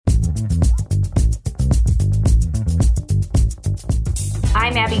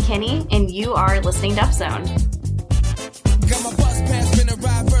I'm Abby Kinney, and you are listening to Upzone. Got my bus pass, finna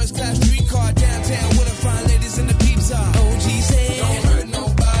ride first class streetcar downtown with the fine ladies in the peeps are. OG's head, don't hurt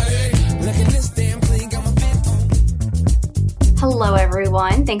nobody. Look at this damn clean, got my fit on. Hello,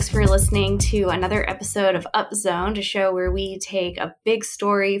 everyone. Thanks for listening to another episode of Upzone, a show where we take a big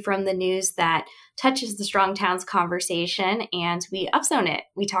story from the news that touches the Strong Towns conversation and we upzone it.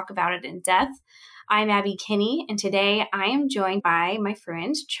 We talk about it in depth. I'm Abby Kinney, and today I am joined by my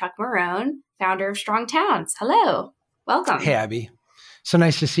friend Chuck Marohn, founder of Strong Towns. Hello. Welcome. Hey, Abby. So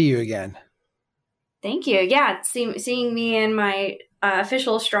nice to see you again. Thank you. Yeah, seeing me in my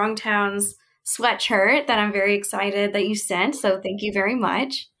official Strong Towns sweatshirt that I'm very excited that you sent. So thank you very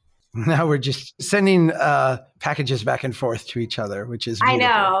much. Now we're just sending packages back and forth to each other, which is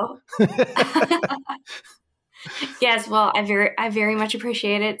beautiful. I know. Yes, well, I very much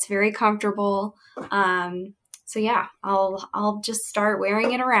appreciate it. It's very comfortable. So yeah, I'll just start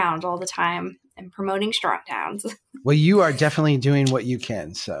wearing it around all the time and promoting Strong Towns. Well, you are definitely doing what you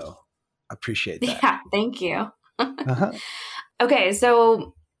can, so I appreciate that. Yeah, thank you. Uh-huh. Okay,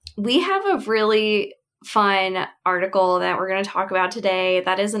 so we have a really fun article that we're going to talk about today.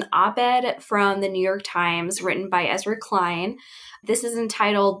 That is an op-ed from the New York Times written by Ezra Klein. This is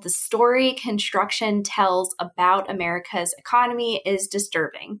entitled, "The Story Construction Tells About America's Economy is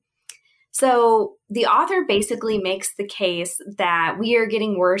Disturbing." So the author basically makes the case that we are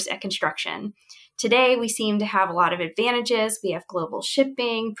getting worse at construction. Today, we seem to have a lot of advantages. We have global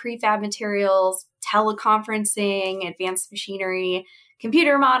shipping, prefab materials, teleconferencing, advanced machinery,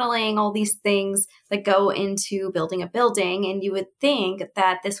 computer modeling, all these things that go into building a building. And you would think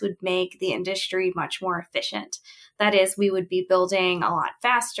that this would make the industry much more efficient. That is, we would be building a lot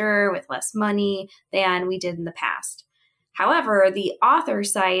faster with less money than we did in the past. However, the author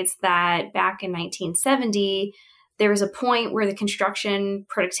cites that back in 1970, there was a point where the construction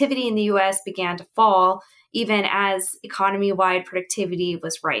productivity in the U.S. began to fall, even as economy-wide productivity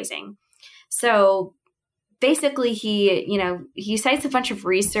was rising. So basically, he cites a bunch of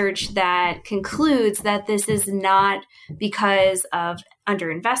research that concludes that this is not because of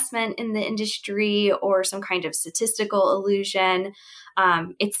underinvestment in the industry or some kind of statistical illusion.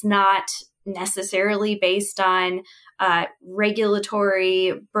 It's not necessarily based on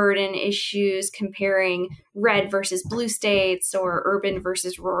regulatory burden issues comparing red versus blue states or urban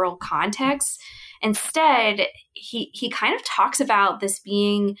versus rural contexts. Instead, he kind of talks about this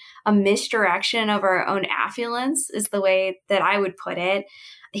being a misdirection of our own affluence, is the way that I would put it.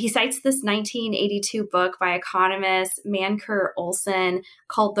 He cites this 1982 book by economist Mancur Olson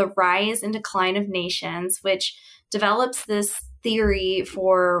called The Rise and Decline of Nations, which develops this theory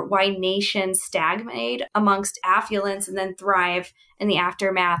for why nations stagnate amongst affluence and then thrive in the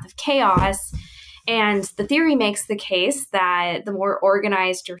aftermath of chaos. And the theory makes the case that the more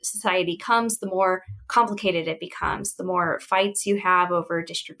organized your society becomes, the more complicated it becomes. The more fights you have over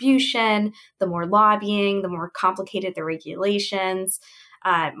distribution, the more lobbying, the more complicated the regulations,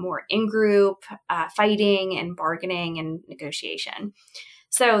 more in-group fighting and bargaining and negotiation.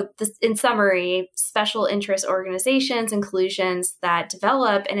 So in summary, special interest organizations and collusions that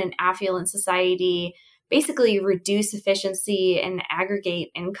develop in an affluent society basically reduce efficiency and aggregate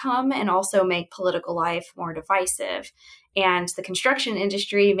income and also make political life more divisive. And the construction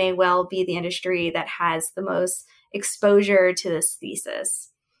industry may well be the industry that has the most exposure to this thesis.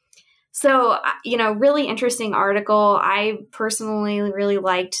 So, really interesting article. I personally really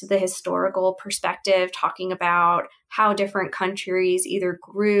liked the historical perspective, talking about how different countries either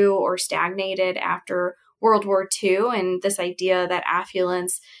grew or stagnated after World War II, and this idea that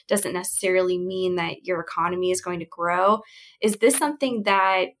affluence doesn't necessarily mean that your economy is going to grow. Is this something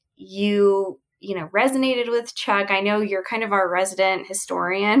that you resonated with, Chuck? I know you're kind of our resident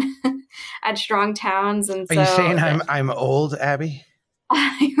historian at Strong Towns, and Are you saying I'm old, Abby?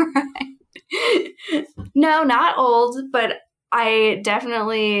 Right. No, not old, but I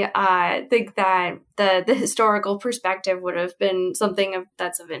definitely think that the historical perspective would have been something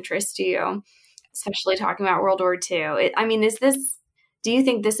that's of interest to you, especially talking about World War II. Do you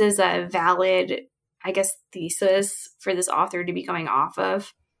think this is a valid, thesis for this author to be going off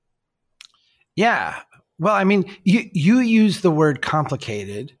of? Yeah. Well, you use the word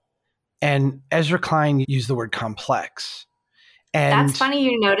complicated, and Ezra Klein used the word complex. And that's funny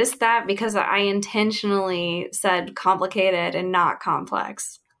you noticed that, because I intentionally said complicated and not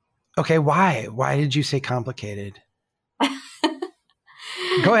complex. Okay, why? Why did you say complicated?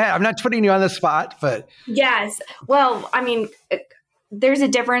 Go ahead. I'm not putting you on the spot, but... Yes. Well, there's a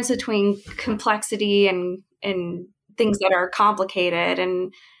difference between complexity and things that are complicated.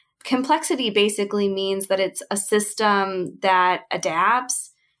 And complexity basically means that it's a system that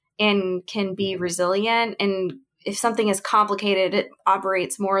adapts and can be resilient. And if something is complicated, it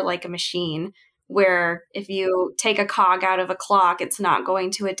operates more like a machine, where if you take a cog out of a clock, it's not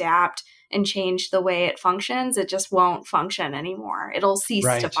going to adapt and change the way it functions. It just won't function anymore. It'll cease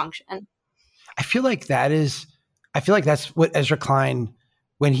to function. I feel like that's what Ezra Klein,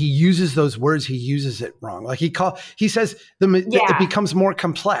 when he uses those words, he uses it wrong. Like he says it becomes more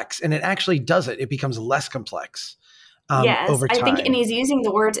complex, and it actually doesn't. It becomes less complex. Over time. I think, and he's using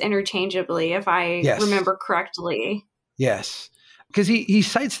the words interchangeably, if I remember correctly. Yes, because he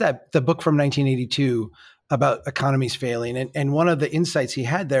cites the book from 1982 about economies failing, and one of the insights he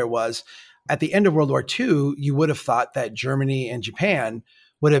had there was, at the end of World War II, you would have thought that Germany and Japan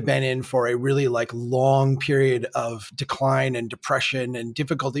would have been in for a really long period of decline and depression and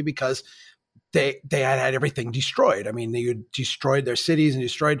difficulty, because they had everything destroyed. I mean, they had destroyed their cities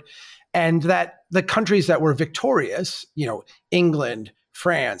and that the countries that were victorious, England,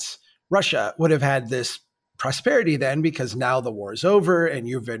 France, Russia, would have had this prosperity then, because now the war is over and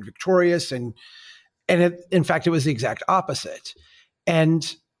you've been victorious. And in fact, it was the exact opposite.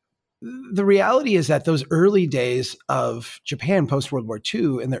 And the reality is that those early days of Japan post-World War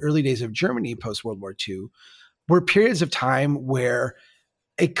II and the early days of Germany post-World War II were periods of time where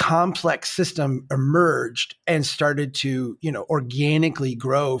a complex system emerged and started to, organically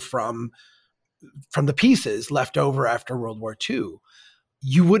grow from the pieces left over after World War II.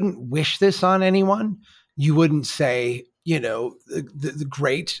 You wouldn't wish this on anyone. You wouldn't say, the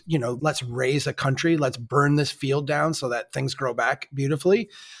great, let's raise a country, let's burn this field down so that things grow back beautifully.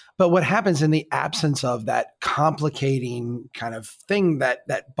 But what happens in the absence of that complicating kind of thing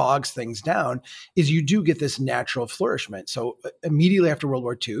that bogs things down is you do get this natural flourishment. So immediately after World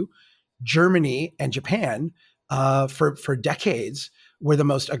War II, Germany and Japan, for decades, were the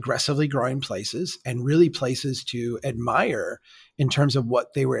most aggressively growing places, and really places to admire in terms of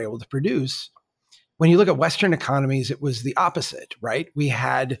what they were able to produce. When you look at Western economies, it was the opposite, right? We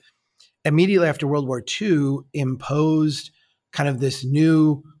had immediately after World War II imposed kind of this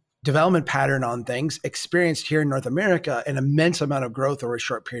new development pattern on things, experienced here in North America an immense amount of growth over a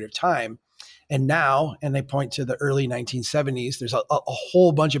short period of time. And now, and they point to the early 1970s, there's a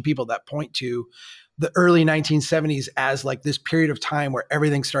whole bunch of people that point to the early 1970s as this period of time where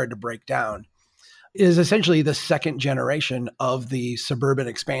everything started to break down. It is essentially the second generation of the suburban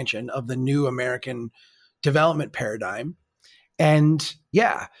expansion of the new American development paradigm. And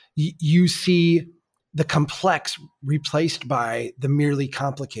you see the complex replaced by the merely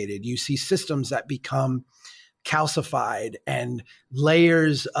complicated. You see systems that become calcified and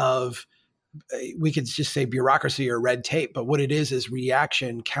layers of, we could just say bureaucracy or red tape, but what it is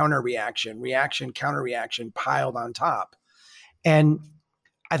reaction, counter-reaction, reaction, counter-reaction piled on top. And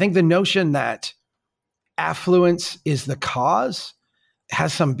I think the notion that affluence is the cause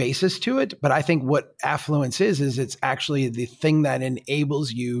has some basis to it, but I think what affluence is it's actually the thing that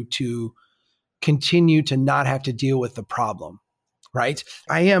enables you to continue to not have to deal with the problem, right?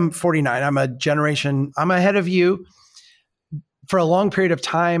 I am 49. I'm ahead of you. For a long period of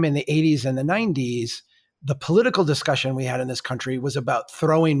time in the 80s and the 90s, the political discussion we had in this country was about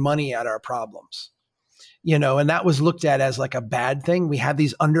throwing money at our problems, and that was looked at as a bad thing. We have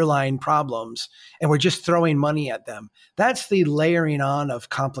these underlying problems and we're just throwing money at them. That's the layering on of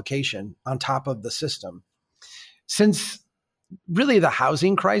complication on top of the system. Since really the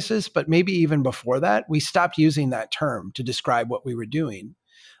housing crisis, but maybe even before that, we stopped using that term to describe what we were doing.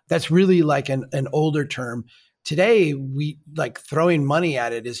 That's really an older term. Today, we throwing money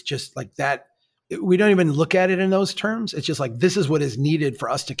at it is just that. We don't even look at it in those terms. It's just this is what is needed for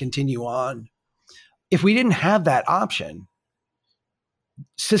us to continue on. If we didn't have that option,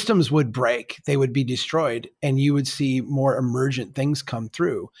 systems would break, they would be destroyed, and you would see more emergent things come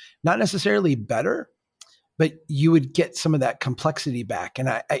through. Not necessarily better, but you would get some of that complexity back. And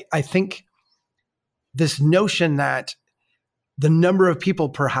I think this notion that the number of people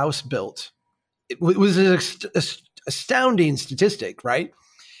per house built, it was an astounding statistic, right?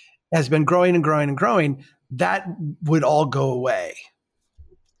 Has been growing and growing and growing. That would all go away.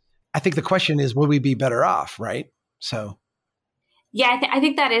 I think the question is, will we be better off, right? So. Yeah, I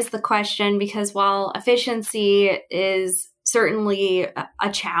think that is the question, because while efficiency is certainly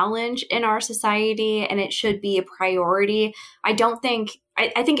a challenge in our society and it should be a priority, I think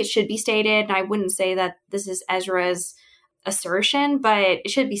it should be stated, and I wouldn't say that this is Ezra's assertion, but it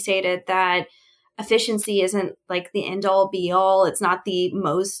should be stated that efficiency isn't the end all be all. It's not the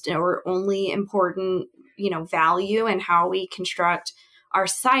most or only important, value in how we construct our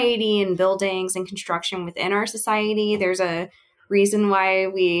society and buildings and construction within our society. There's a reason why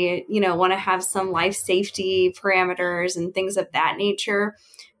we, want to have some life safety parameters and things of that nature.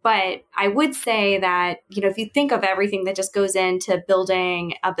 But I would say that, if you think of everything that just goes into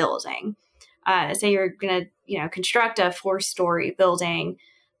building a building, say you're going to, construct a 4-story building,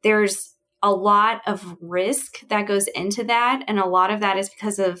 there's a lot of risk that goes into that. And a lot of that is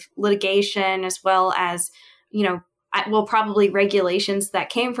because of litigation, as well as, probably regulations that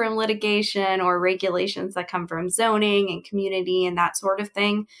came from litigation or regulations that come from zoning and community and that sort of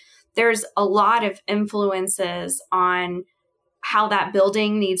thing. There's a lot of influences on how that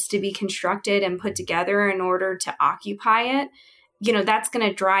building needs to be constructed and put together in order to occupy it. That's going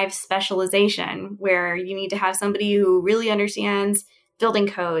to drive specialization, where you need to have somebody who really understands building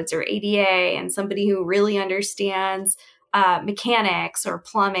codes or ADA and somebody who really understands mechanics or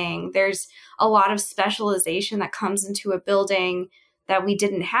plumbing. There's a lot of specialization that comes into a building that we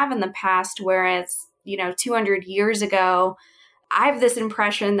didn't have in the past, whereas, 200 years ago, I have this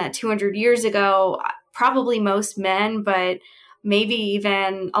impression that 200 years ago, probably most men, but maybe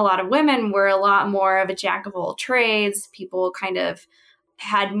even a lot of women, were a lot more of a jack of all trades. People kind of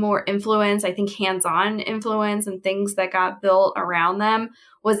had more influence, I think hands-on influence, and things that got built around them.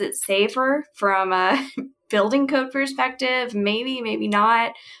 Was it safer from a building code perspective? Maybe, maybe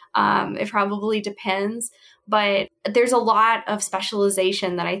not. It probably depends. But there's a lot of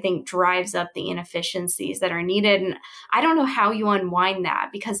specialization that I think drives up the inefficiencies that are needed. And I don't know how you unwind that,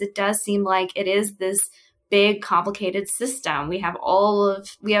 because it does seem like it is this big, complicated system. We have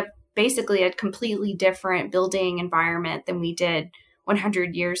basically a completely different building environment than we did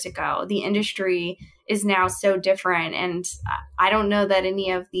 100 years ago. The industry is now so different. And I don't know that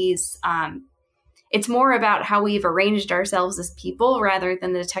any of these, it's more about how we've arranged ourselves as people rather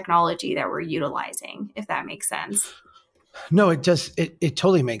than the technology that we're utilizing, if that makes sense. No, it does. It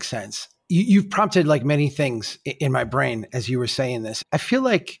totally makes sense. You've prompted like many things in my brain as you were saying this. I feel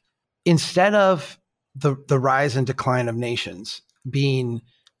like instead of the rise and decline of nations being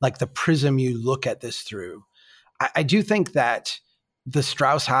like the prism you look at this through, I do think that the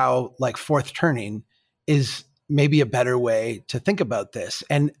Strauss-Howe like fourth turning is maybe a better way to think about this.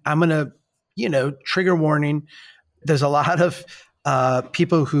 And I'm going to, trigger warning. There's a lot of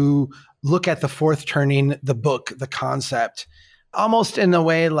people who look at the fourth turning, the book, the concept, almost in the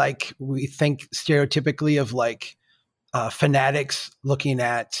way like we think stereotypically of like fanatics looking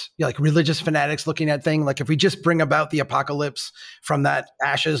at, like religious fanatics looking at things. Like if we just bring about the apocalypse, from that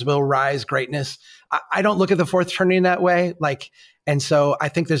ashes will rise greatness. I don't look at the fourth turning that way. And so I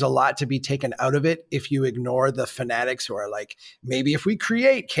think there's a lot to be taken out of it if you ignore the fanatics who are like, maybe if we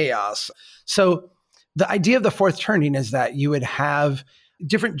create chaos. So the idea of the fourth turning is that you would have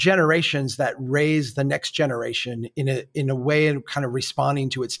different generations that raise the next generation in a way of kind of responding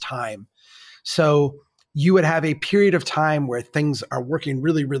to its time. So you would have a period of time where things are working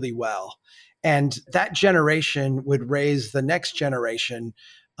really, really well. And that generation would raise the next generation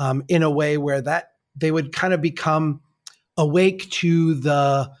in a way where that they would kind of become awake to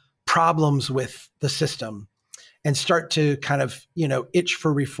the problems with the system and start to kind of, itch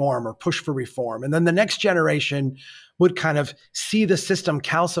for reform or push for reform. And then the next generation would kind of see the system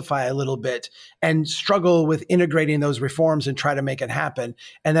calcify a little bit and struggle with integrating those reforms and try to make it happen.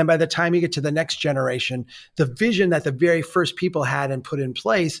 And then by the time you get to the next generation, the vision that the very first people had and put in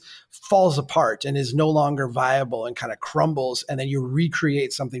place falls apart and is no longer viable and kind of crumbles. And then you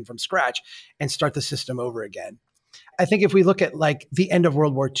recreate something from scratch and start the system over again. I think if we look at like the end of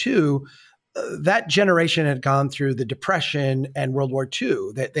World War II, that generation had gone through the Depression and World War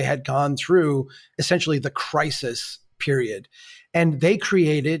II. That they had gone through essentially the crisis period. And they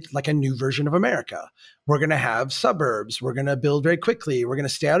created like a new version of America. We're going to have suburbs. We're going to build very quickly. We're going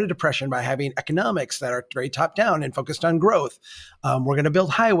to stay out of depression by having economics that are very top down and focused on growth. We're going to build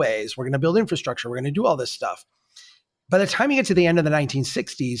highways. We're going to build infrastructure. We're going to do all this stuff. By the time you get to the end of the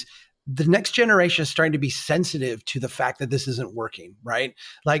 1960s, the next generation is starting to be sensitive to the fact that this isn't working, right?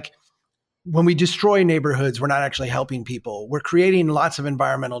 Like when we destroy neighborhoods, we're not actually helping people. We're creating lots of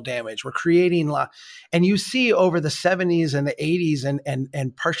environmental damage. We're creating and you see over the 70s and the 80s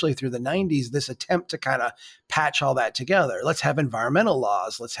and partially through the 90s, this attempt to kind of patch all that together. Let's have environmental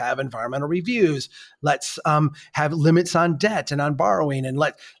laws. Let's have environmental reviews. Let's have limits on debt and on borrowing. And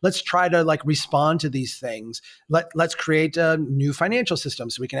let's try to like respond to these things. Let's create a new financial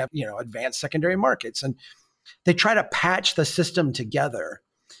system so we can have, advanced secondary markets. And they try to patch the system together.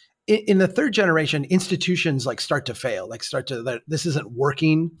 In the third generation, institutions like start to fail, this isn't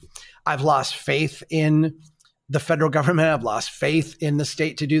working. I've lost faith in the federal government. I've lost faith in the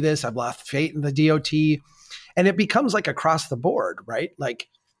state to do this. I've lost faith in the DOT. And it becomes like across the board, right? Like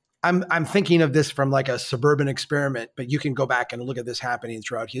I'm thinking of this from like a suburban experiment, but you can go back and look at this happening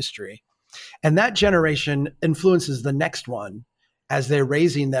throughout history. And that generation influences the next one as they're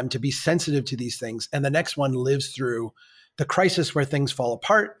raising them to be sensitive to these things. And the next one lives through the crisis where things fall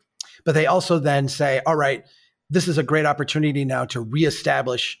apart. But they also then say, all right, this is a great opportunity now to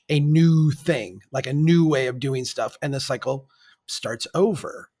reestablish a new thing, like a new way of doing stuff. And the cycle starts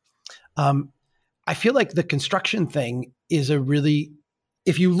over. I feel like the construction thing is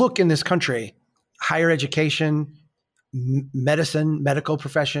if you look in this country, higher education, medicine, medical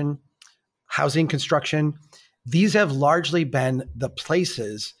profession, housing construction, these have largely been the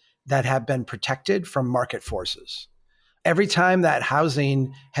places that have been protected from market forces. Every time that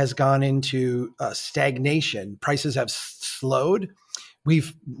housing has gone into stagnation, prices have slowed.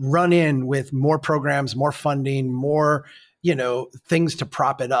 We've run in with more programs, more funding, more, things to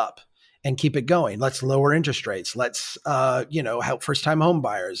prop it up and keep it going. Let's lower interest rates. Let's, help first-time home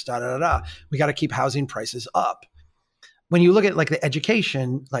buyers, We got to keep housing prices up. When you look at like the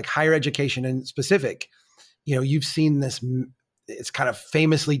education, like higher education in specific, you've seen this, it's kind of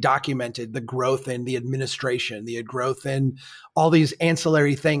famously documented, the growth in the administration, the growth in all these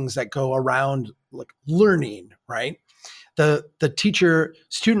ancillary things that go around like learning, right? The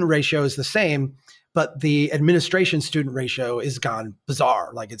teacher-student ratio is the same, but the administration-student ratio is gone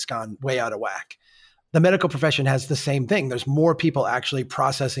bizarre, like it's gone way out of whack. The medical profession has the same thing. There's more people actually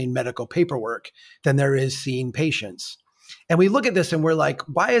processing medical paperwork than there is seeing patients. And we look at this and we're like,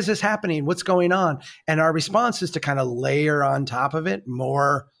 why is this happening? What's going on? And our response is to kind of layer on top of it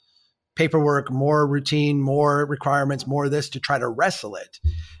more paperwork, more routine, more requirements, more of this to try to wrestle it.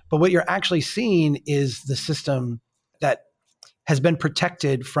 But what you're actually seeing is the system that has been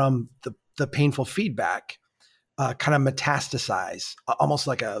protected from the painful feedback kind of metastasize, almost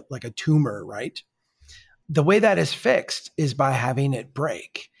like a tumor, right? The way that is fixed is by having it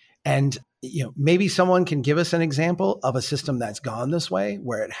break. And maybe someone can give us an example of a system that's gone this way,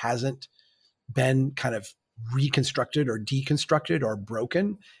 where it hasn't been kind of reconstructed or deconstructed or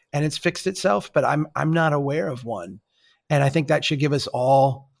broken, and it's fixed itself. But I'm not aware of one, and I think that should give us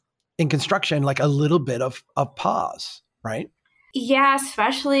all in construction like a little bit of pause, right? Yeah,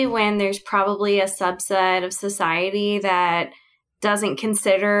 especially when there's probably a subset of society that doesn't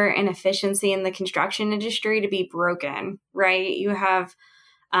consider an efficiency in the construction industry to be broken, right? You have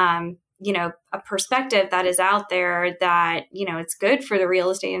a perspective that is out there that, it's good for the real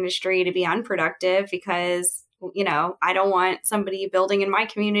estate industry to be unproductive because, I don't want somebody building in my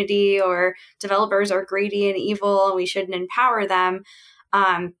community, or developers are greedy and evil and we shouldn't empower them.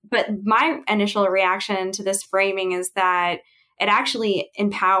 But my initial reaction to this framing is that it actually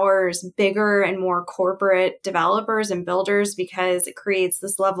empowers bigger and more corporate developers and builders because it creates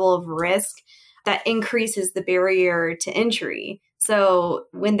this level of risk that increases the barrier to entry. So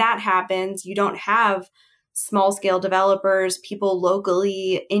when that happens, you don't have small scale developers, people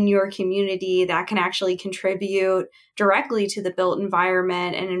locally in your community that can actually contribute directly to the built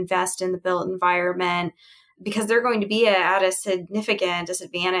environment and invest in the built environment, because they're going to be at a significant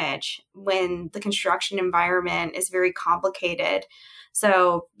disadvantage when the construction environment is very complicated.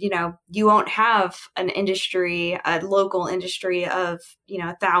 So, you won't have an industry, a local industry of,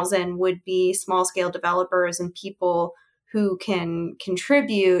 1,000 would-be small-scale developers and people who can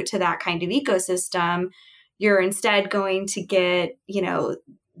contribute to that kind of ecosystem. You're instead going to get,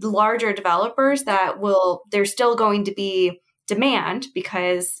 larger developers there's still going to be demand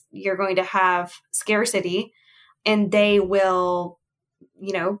because you're going to have scarcity, and they will,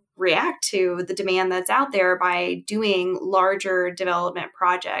 react to the demand that's out there by doing larger development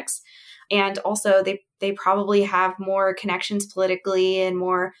projects. And also they probably have more connections politically and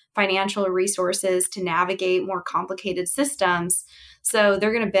more financial resources to navigate more complicated systems. So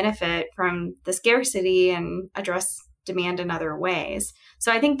they're going to benefit from the scarcity and address demand in other ways.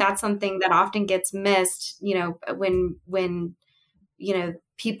 So I think that's something that often gets missed, when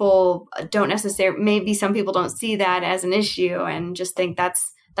people don't necessarily, maybe some people don't see that as an issue and just think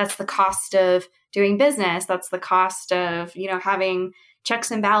that's the cost of doing business. That's the cost of, having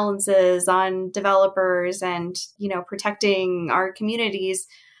checks and balances on developers and, protecting our communities.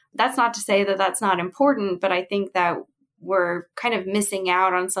 That's not to say that that's not important, but I think that we're kind of missing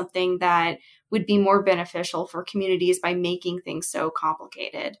out on something that would be more beneficial for communities by making things so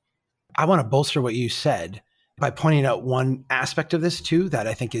complicated. I want to bolster what you said by pointing out one aspect of this too, that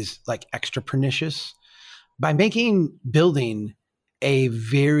I think is like extra pernicious. By making building a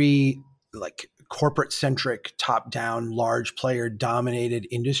very like corporate centric, top down, large player dominated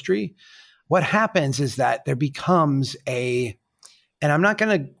industry, what happens is that there becomes and I'm not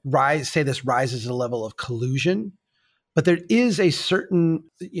going to say this rises to the level of collusion, But there is a certain,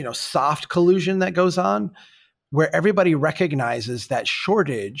 soft collusion that goes on where everybody recognizes that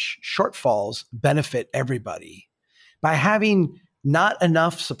shortfalls benefit everybody. By having not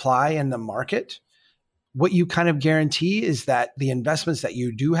enough supply in the market, what you kind of guarantee is that the investments that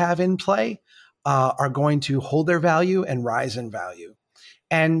you do have in play are going to hold their value and rise in value.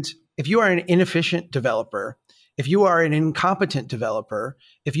 And if you are an inefficient developer, if you are an incompetent developer,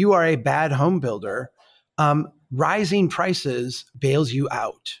 if you are a bad home builder, rising prices bails you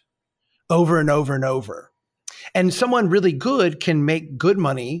out over and over and over. And someone really good can make good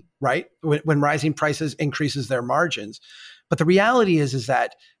money, right? When rising prices increases their margins. But the reality is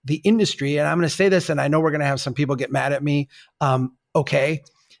that the industry, and I'm going to say this, and I know we're going to have some people get mad at me. Okay.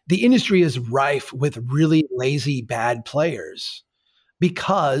 The industry is rife with really lazy, bad players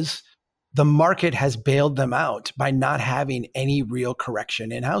because the market has bailed them out by not having any real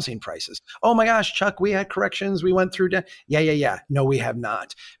correction in housing prices. Oh my gosh, Chuck, we had corrections. We went through. Yeah. No, we have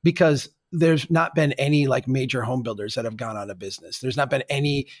not, because there's not been any like major home builders that have gone out of business. There's not been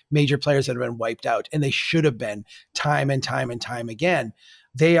any major players that have been wiped out, and they should have been time and time and time again.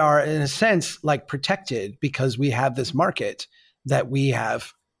 They are in a sense like protected because we have this market that we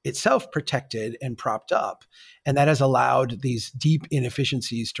have itself protected and propped up. And that has allowed these deep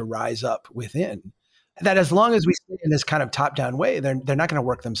inefficiencies to rise up within. That as long as we stay in this kind of top-down way, they're not going to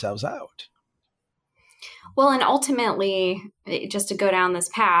work themselves out. Well, and ultimately, just to go down this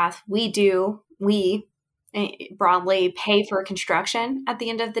path, we broadly pay for construction at the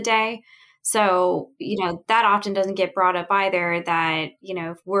end of the day. So, that often doesn't get brought up either, that,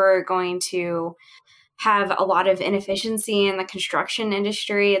 if we're going to have a lot of inefficiency in the construction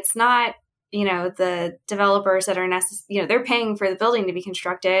industry, it's not, the developers that are they're paying for the building to be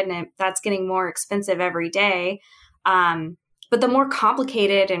constructed, and that's getting more expensive every day. But the more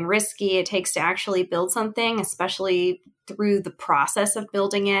complicated and risky it takes to actually build something, especially through the process of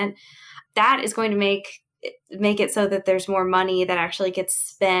building it, that is going to make it so that there's more money that actually gets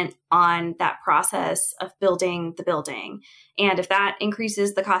spent on that process of building the building. And if that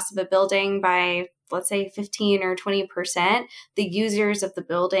increases the cost of a building by, let's say, 15 or 20%, the users of the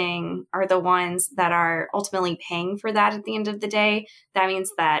building are the ones that are ultimately paying for that at the end of the day. That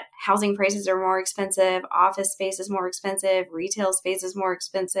means that housing prices are more expensive, office space is more expensive, retail space is more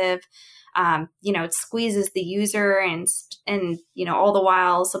expensive. It squeezes the user and all the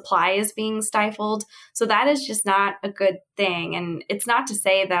while supply is being stifled. So that is just not a good thing. And it's not to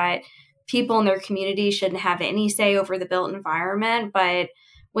say that people in their community shouldn't have any say over the built environment, but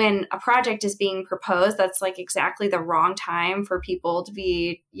when a project is being proposed, that's like exactly the wrong time for people to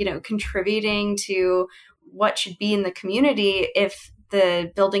be, contributing to what should be in the community if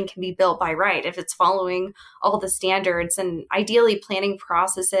the building can be built by right, if it's following all the standards. And ideally planning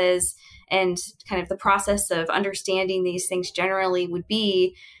processes and kind of the process of understanding these things generally would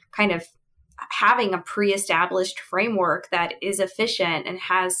be kind of having a pre-established framework that is efficient and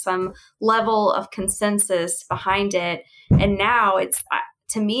has some level of consensus behind it. And now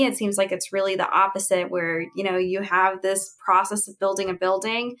to me, it seems like it's really the opposite, where, you have this process of building a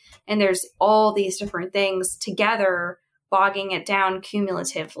building and there's all these different things together bogging it down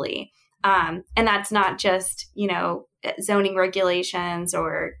cumulatively. And that's not just, zoning regulations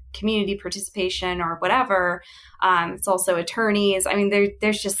or community participation or whatever. It's also attorneys. I mean,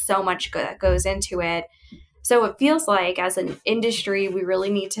 there's just so much that goes into it. So it feels like as an industry, we really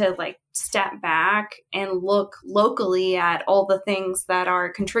need to step back and look locally at all the things that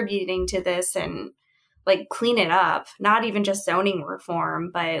are contributing to this and clean it up. Not even just zoning reform,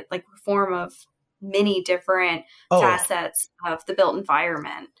 but reform of many different facets of the built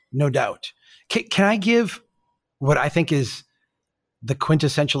environment. No doubt. Can I give what I think is the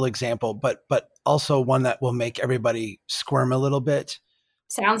quintessential example, but also one that will make everybody squirm a little bit?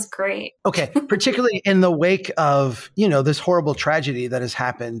 Sounds great. Okay. Particularly in the wake of, this horrible tragedy that has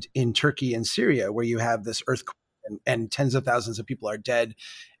happened in Turkey and Syria, where you have this earthquake and tens of thousands of people are dead,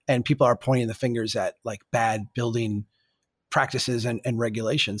 and people are pointing the fingers at bad building practices and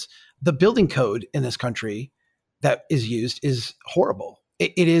regulations. The building code in this country that is used is horrible.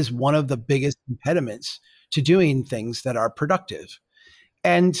 It is one of the biggest impediments to doing things that are productive.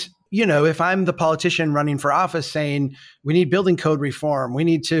 And, if I'm the politician running for office saying we need building code reform, we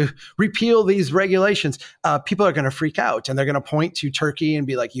need to repeal these regulations, people are going to freak out and they're going to point to Turkey and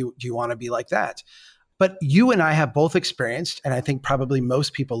be like, do you want to be like that? But you and I have both experienced, and I think probably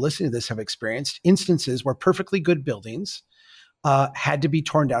most people listening to this have experienced, instances where perfectly good buildings had to be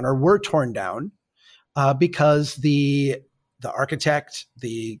torn down or were torn down because the architect,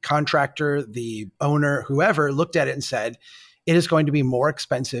 the contractor, the owner, whoever looked at it and said, it is going to be more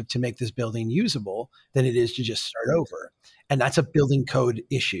expensive to make this building usable than it is to just start over. And that's a building code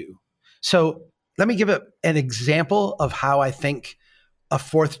issue. So let me give an example of how I think a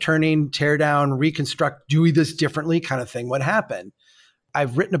fourth turning, tear down, reconstruct, do this differently kind of thing would happen.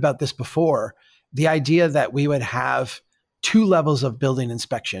 I've written about this before. The idea that we would have 2 levels of building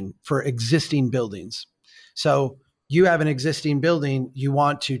inspection for existing buildings. So you have an existing building, you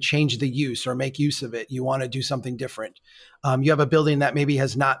want to change the use or make use of it. You want to do something different. You have a building that maybe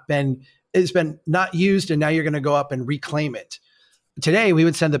has been not used, and now you're going to go up and reclaim it. Today, we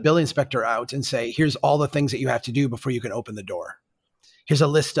would send the building inspector out and say, here's all the things that you have to do before you can open the door. Here's a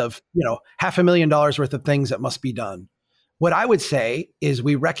list of, $500,000 worth of things that must be done. What I would say is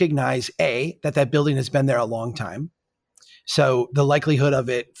we recognize that building has been there a long time. So the likelihood of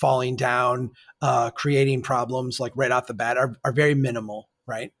it falling down, creating problems like right off the bat are very minimal,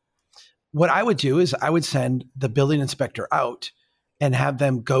 right? What I would do is I would send the building inspector out and have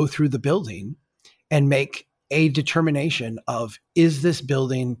them go through the building and make a determination of, is this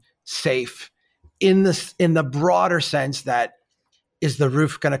building safe in the broader sense that, is the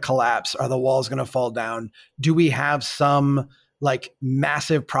roof going to collapse? Are the walls going to fall down? Do we have some like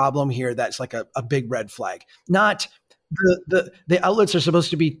massive problem here that's like a big red flag? Not the outlets are supposed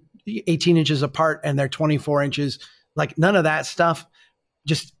to be 18 inches apart and they're 24 inches. Like none of that stuff.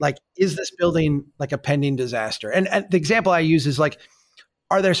 Just like, is this building like a pending disaster? And the example I use is like,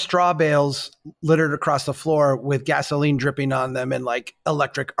 are there straw bales littered across the floor with gasoline dripping on them and like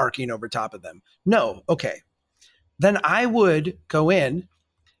electric arcing over top of them? No. Okay. Then I would go in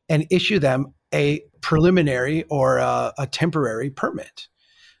and issue them a preliminary or a temporary permit.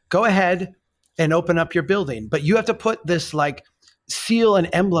 Go ahead and open up your building, but you have to put this like seal and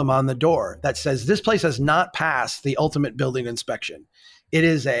emblem on the door that says this place has not passed the ultimate building inspection. It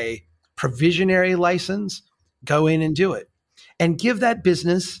is a provisionary license. Go in and do it. And give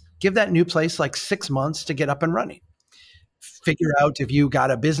that new place like 6 months to get up and running. Figure out if you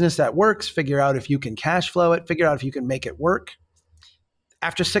got a business that works, figure out if you can cash flow it, figure out if you can make it work.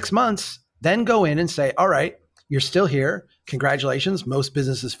 After 6 months, then go in and say, all right, you're still here. Congratulations. Most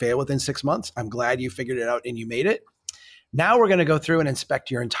businesses fail within 6 months. I'm glad you figured it out and you made it. Now we're going to go through and inspect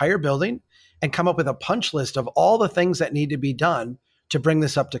your entire building and come up with a punch list of all the things that need to be done to bring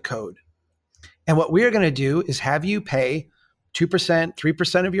this up to code. And what we are going to do is have you pay 2%,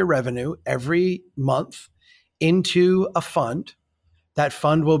 3% of your revenue every month into a fund. That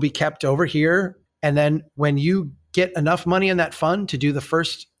fund will be kept over here. And then when you get enough money in that fund to do the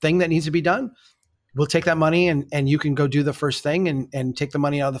first thing that needs to be done, we'll take that money and you can go do the first thing and take the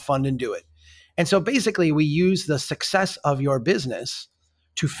money out of the fund and do it. And so basically we use the success of your business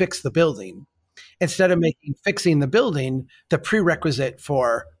to fix the building instead of making fixing the building the prerequisite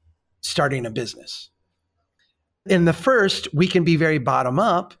for starting a business. In the first, we can be very bottom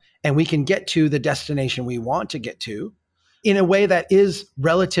up and we can get to the destination we want to get to in a way that is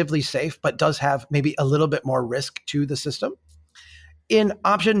relatively safe, but does have maybe a little bit more risk to the system. In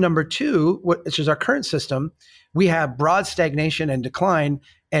option number 2, which is our current system, we have broad stagnation and decline.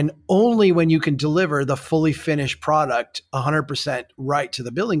 And only when you can deliver the fully finished product 100% right to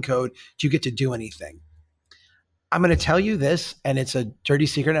the building code do you get to do anything. I'm going to tell you this, and it's a dirty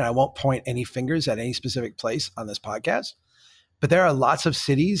secret, and I won't point any fingers at any specific place on this podcast. But there are lots of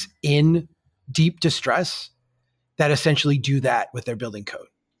cities in deep distress that essentially do that with their building code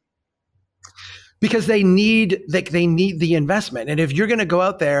because they need the investment. And if you're going to go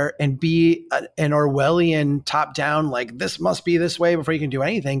out there and be an Orwellian top down, like this must be this way before you can do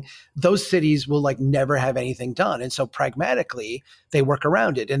anything, those cities will like never have anything done. And so pragmatically, they work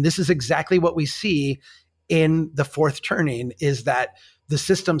around it. And this is exactly what we see in the fourth turning is that the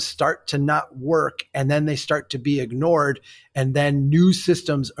systems start to not work and then they start to be ignored. And then new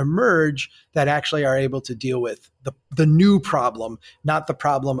systems emerge that actually are able to deal with the new problem, not the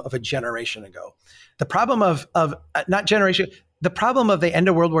problem of a generation ago. The problem of not generation, the problem of the end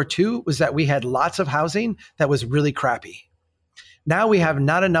of World War II was that we had lots of housing that was really crappy. Now we have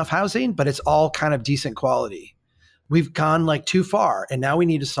not enough housing, but it's all kind of decent quality. We've gone like too far and now we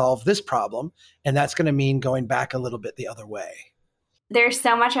need to solve this problem. And that's going to mean going back a little bit the other way. There's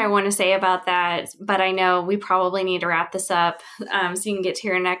so much I want to say about that, but I know we probably need to wrap this up so you can get to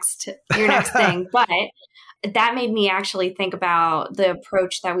your next thing. But that made me actually think about the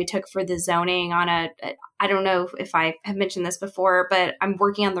approach that we took for the zoning on I don't know if I have mentioned this before, but I'm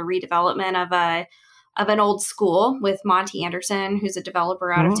working on the redevelopment of an old school with Monty Anderson, who's a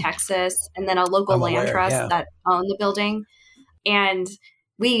developer out of Texas, and then a local land trust that own the building. And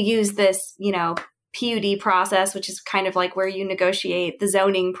we use this, PUD process, which is kind of like where you negotiate the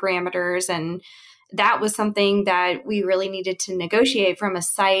zoning parameters. And that was something that we really needed to negotiate from a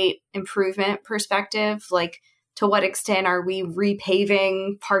site improvement perspective. Like, to what extent are we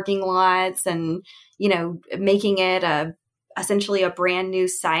repaving parking lots and, making it essentially a brand new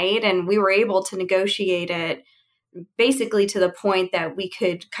site? And we were able to negotiate it basically to the point that we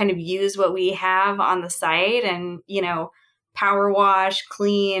could kind of use what we have on the site and, power wash,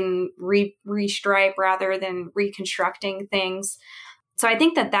 clean, restripe rather than reconstructing things. So I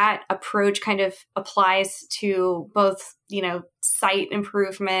think that approach kind of applies to both, site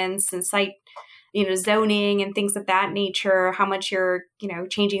improvements and site, zoning and things of that nature, how much you're,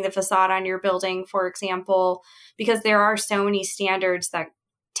 changing the facade on your building, for example, because there are so many standards that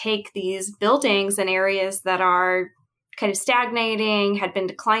take these buildings in areas that are kind of stagnating, had been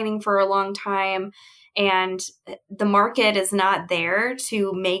declining for a long time, and the market is not there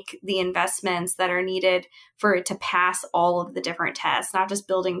to make the investments that are needed for it to pass all of the different tests, not just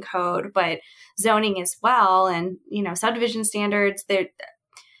building code, but zoning as well. And, subdivision standards,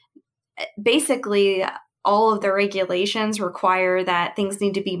 basically all of the regulations require that things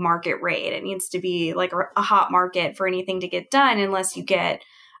need to be market rate. It needs to be like a hot market for anything to get done unless you get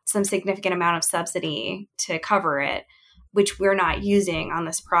some significant amount of subsidy to cover it, which we're not using on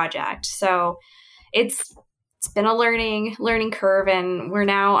this project. So it's been a learning curve, and we're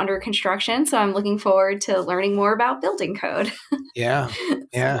now under construction. So I'm looking forward to learning more about building code. Yeah.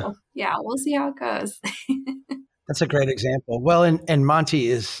 Yeah. So, yeah, we'll see how it goes. That's a great example. Well, and Monty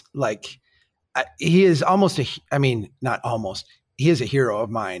is like, he is almost not almost, he is a hero of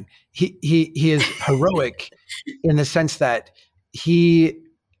mine. He is heroic in the sense that he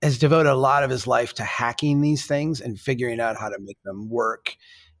has devoted a lot of his life to hacking these things and figuring out how to make them work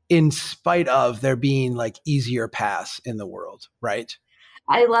in spite of there being like easier paths in the world, right?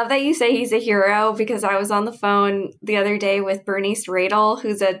 I love that you say he's a hero, because I was on the phone the other day with Bernice Radel,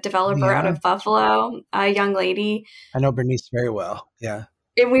 who's a developer out of Buffalo, a young lady. I know Bernice very well. Yeah.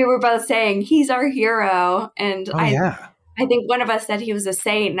 And we were both saying he's our hero. And I think one of us said he was a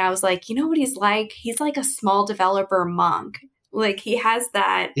saint. And I was like, you know what he's like? He's like a small developer monk. Like, he has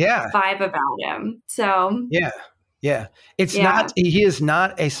that vibe about him. So yeah. It's not, he is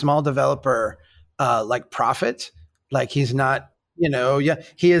not a small developer like prophet. Like, he's not,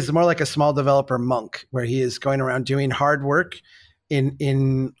 he is more like a small developer monk, where he is going around doing hard work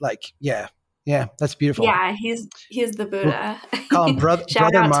in like, that's beautiful. Yeah, he's the Buddha. Call him brother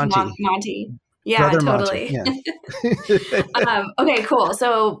Monty. Monty. Yeah, brother totally. Monty. Yeah. Okay, cool.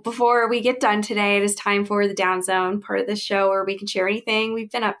 So before we get done today, it is time for the Down Zone, part of the show where we can share anything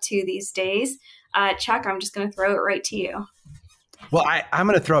we've been up to these days. Chuck, I'm just going to throw it right to you. Well, I'm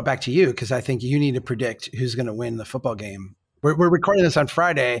going to throw it back to you, because I think you need to predict who's going to win the football game. We're recording this on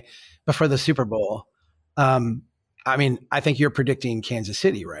Friday before the Super Bowl. I think you're predicting Kansas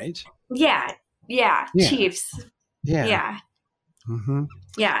City, right? Yeah. Chiefs. Yeah. Mm-hmm.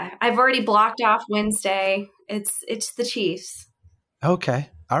 Yeah. I've already blocked off Wednesday. It's the Chiefs. Okay.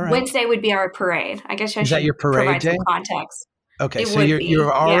 All right. Wednesday would be our parade. I guess I should that your parade provide day? some context. Okay, so you've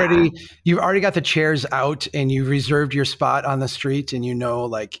already got the chairs out and you reserved your spot on the street, and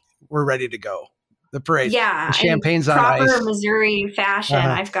like we're ready to go. The parade, the champagne's on ice. Proper Missouri fashion.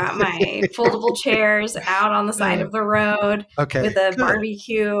 I've got my foldable chairs out on the side of the road, with a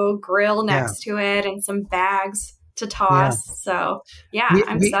barbecue grill next to it and some bags to toss. Yeah. So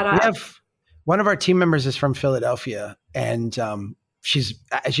I'm set up. One of our team members is from Philadelphia, and she's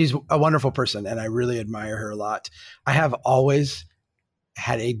a wonderful person, and I really admire her a lot. I have always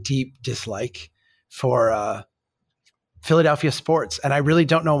had a deep dislike for Philadelphia sports, and I really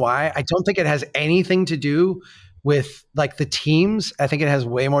don't know why. I don't think it has anything to do with like the teams. I think it has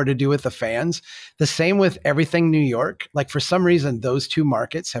way more to do with the fans. The same with everything New York. Like, for some reason, those two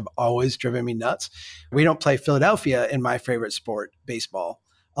markets have always driven me nuts. We don't play Philadelphia in my favorite sport, baseball,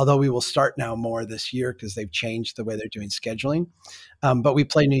 although we will start now more this year because they've changed the way they're doing scheduling. But we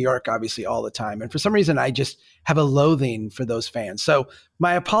play New York, obviously, all the time. And for some reason, I just have a loathing for those fans. So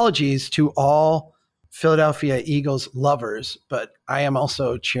my apologies to all Philadelphia Eagles lovers, but I am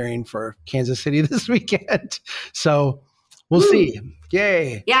also cheering for Kansas City this weekend. So we'll see.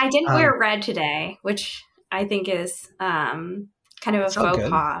 Yay. Yeah, I didn't wear red today, which I think is kind of a faux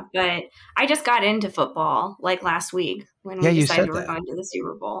pas. But I just got into football like last week when we decided we were going to the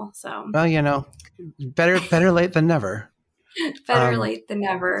Super Bowl. So, well, better late than never. Better late than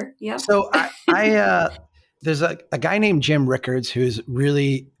never. Yep. So I there's a guy named Jim Rickards who's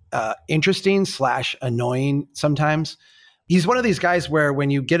really interesting / annoying sometimes. He's one of these guys where when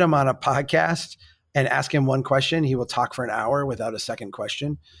you get him on a podcast and ask him one question, he will talk for an hour without a second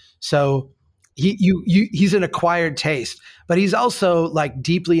question. So he's an acquired taste, but he's also like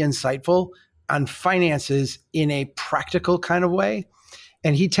deeply insightful. on finances in a practical kind of way.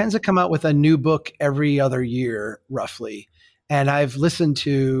 And he tends to come out with a new book every other year, roughly. And I've listened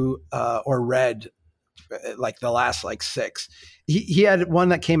to or read like the last like 6. He had one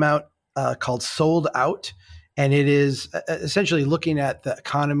that came out called Sold Out. And it is essentially looking at the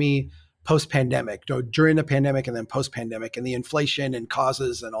economy post-pandemic, during the pandemic and then post-pandemic, and the inflation and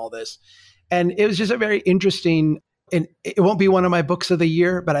causes and all this. And it was just a very interesting, and it won't be one of my books of the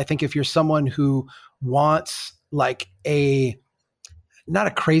year, but I think if you're someone who wants like not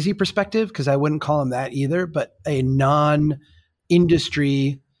a crazy perspective, because I wouldn't call him that either, but a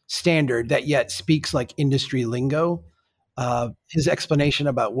non-industry standard that yet speaks like industry lingo, his explanation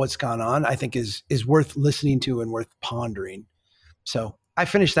about what's gone on, I think is worth listening to and worth pondering. So I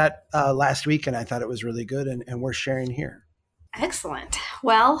finished that last week, and I thought it was really good and worth sharing here. Excellent.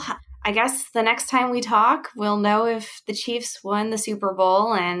 Well, I guess the next time we talk, we'll know if the Chiefs won the Super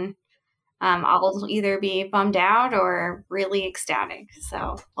Bowl, and I'll either be bummed out or really ecstatic.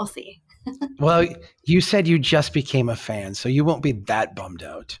 So we'll see. Well, you said you just became a fan, so you won't be that bummed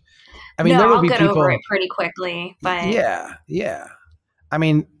out. I mean, no, there will I'll be get people, over it pretty quickly. But yeah. I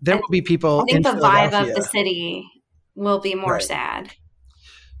mean, there will be people. I think in the vibe Philadelphia. of the city will be more Right. sad.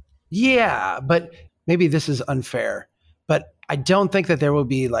 Yeah, but maybe this is unfair, but I don't think that there will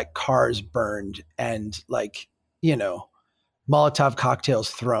be like cars burned and like, Molotov cocktails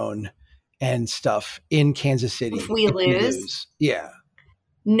thrown and stuff in Kansas City. If we lose? Yeah.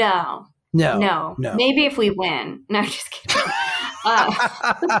 No. No. Maybe if we win. No, just kidding.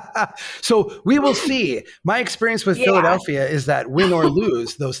 So we will see. My experience with Philadelphia is that win or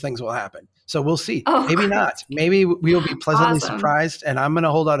lose, those things will happen. So we'll see. Oh, Maybe not. Maybe we will be pleasantly Awesome. surprised, and I'm going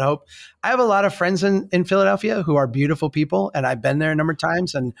to hold out hope. I have a lot of friends in Philadelphia who are beautiful people, and I've been there a number of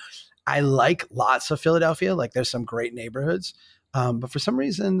times, and I like lots of Philadelphia. Like there's some great neighborhoods, but for some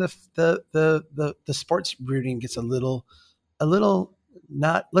reason the sports rooting gets a little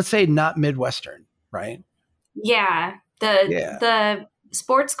not, let's say, not Midwestern, right? Yeah. The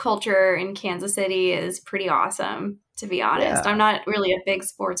sports culture in Kansas City is pretty awesome, to be honest. Yeah. I'm not really a big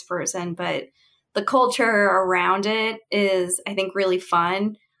sports person, but the culture around it is, I think, really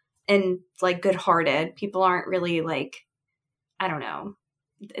fun and like good-hearted. People aren't really like, I don't know.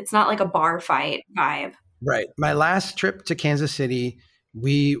 It's not like a bar fight vibe. Right. My last trip to Kansas City,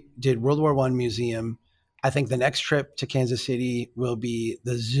 we did World War I Museum. I think the next trip to Kansas City will be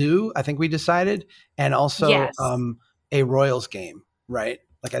the zoo, I think we decided, and also Yes. A Royals game, right?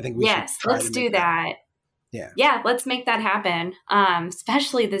 Like I think we Yes, should try let's to do make that. Yeah, let's make that happen.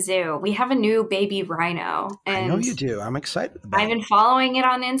 Especially the zoo. We have a new baby rhino. And I know you do. I'm excited about I've been following it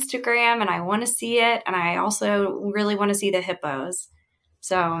on Instagram, and I want to see it. And I also really want to see the hippos.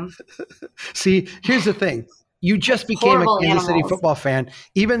 So See, here's the thing. You just became Horrible a Kansas City animals. football fan,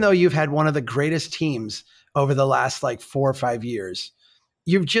 even though you've had one of the greatest teams over the last like 4 or 5 years.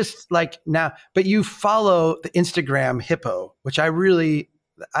 You've just like now, but you follow the Instagram hippo, which I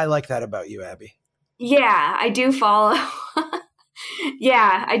like that about you, Abby. yeah, I do follow.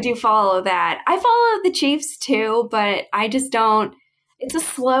 Yeah, I do follow that. I follow the Chiefs too, but I just don't. It's a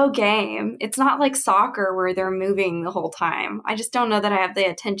slow game. It's not like soccer where they're moving the whole time. I just don't know that I have the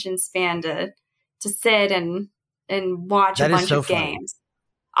attention span to sit and watch That a is bunch so of funny. games.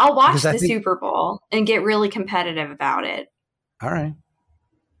 I'll watch Because I the think- Super Bowl and get really competitive about it. All right.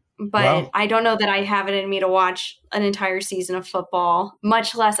 But Well- I don't know that I have it in me to watch an entire season of football,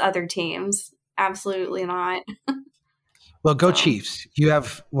 much less other teams. Absolutely not. Well, go So- Chiefs. You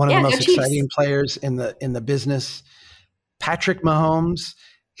have one of Yeah, the go most Chiefs. exciting players in the business. Patrick Mahomes,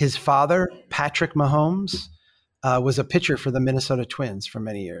 his father, Patrick Mahomes, was a pitcher for the Minnesota Twins for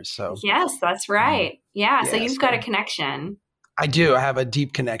many years. So Yes, that's right. Yeah, so Yeah, you've got a connection. I do. I have a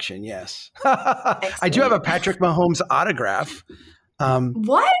deep connection. Yes. I do have a Patrick Mahomes autograph.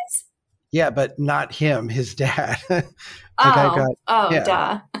 What? Yeah, but not him, his dad. I yeah.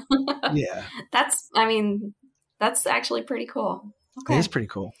 Duh. yeah, That's actually pretty cool. Okay. it is pretty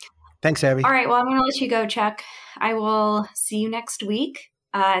cool. Thanks, Abby. All right. Well, I'm going to let you go, Chuck. I will see you next week.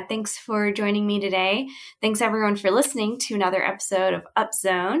 Thanks for joining me today. Thanks, everyone, for listening to another episode of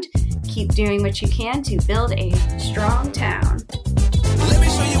Upzoned. Keep doing what you can to build a strong town. Let me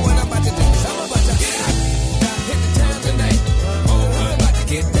show you what I'm about to do.